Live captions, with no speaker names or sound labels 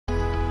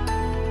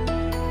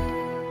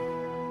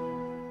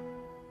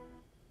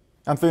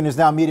I'm Food News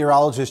Now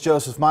meteorologist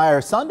Joseph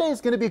Meyer. Sunday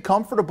is going to be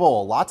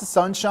comfortable. Lots of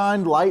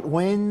sunshine, light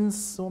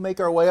winds. We'll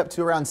make our way up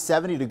to around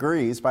 70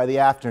 degrees by the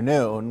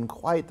afternoon.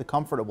 Quite the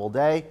comfortable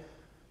day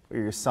for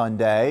your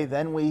Sunday.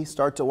 Then we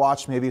start to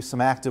watch maybe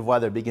some active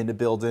weather begin to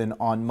build in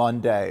on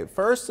Monday.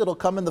 First, it'll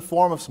come in the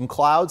form of some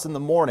clouds in the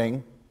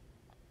morning.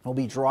 It'll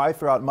be dry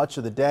throughout much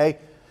of the day. It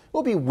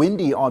will be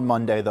windy on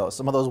Monday, though.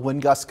 Some of those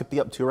wind gusts could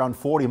be up to around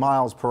 40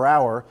 miles per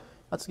hour.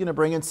 That's going to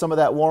bring in some of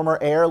that warmer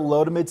air,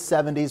 low to mid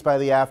 70s by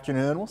the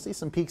afternoon. We'll see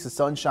some peaks of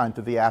sunshine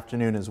through the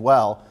afternoon as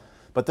well.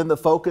 But then the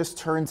focus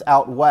turns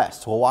out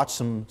west. We'll watch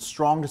some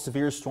strong to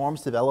severe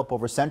storms develop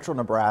over central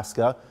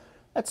Nebraska.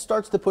 That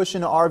starts to push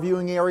into our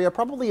viewing area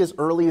probably as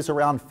early as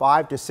around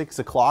 5 to 6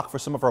 o'clock for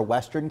some of our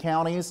western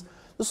counties.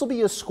 This will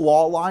be a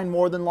squall line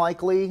more than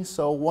likely.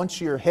 So once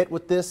you're hit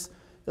with this,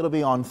 it'll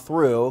be on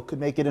through.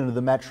 Could make it into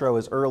the metro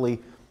as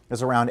early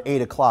as around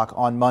 8 o'clock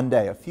on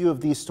Monday. A few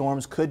of these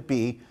storms could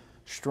be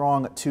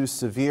strong to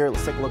severe.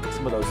 Let's take a look at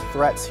some of those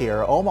threats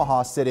here.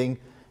 Omaha sitting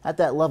at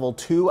that level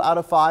 2 out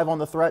of 5 on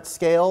the threat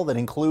scale. That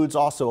includes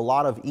also a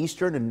lot of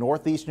eastern and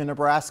northeastern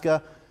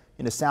Nebraska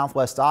into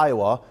southwest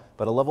Iowa.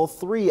 But a level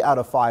 3 out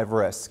of 5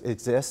 risk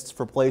exists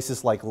for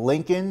places like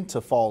Lincoln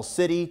to Falls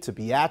City to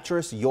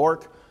Beatrice,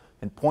 York,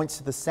 and points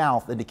to the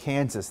south into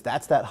Kansas.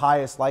 That's that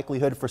highest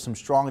likelihood for some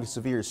strong to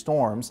severe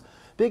storms.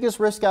 Biggest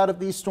risk out of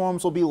these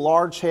storms will be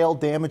large hail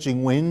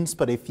damaging winds,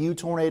 but a few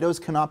tornadoes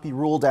cannot be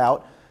ruled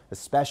out,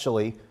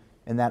 especially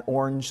in that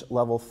orange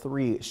level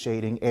 3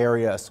 shading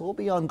area. So we'll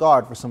be on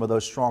guard for some of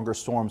those stronger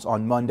storms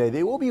on Monday.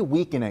 They will be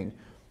weakening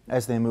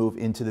as they move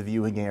into the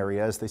viewing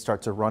area, as they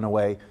start to run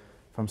away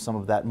from some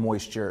of that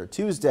moisture.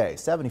 Tuesday,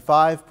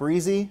 75,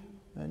 breezy.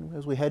 And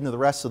as we head into the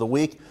rest of the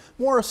week,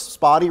 more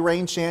spotty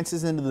rain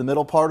chances into the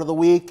middle part of the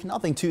week.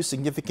 Nothing too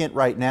significant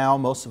right now.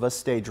 Most of us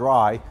stay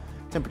dry.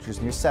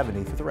 Temperatures near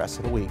 70 for the rest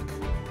of the week.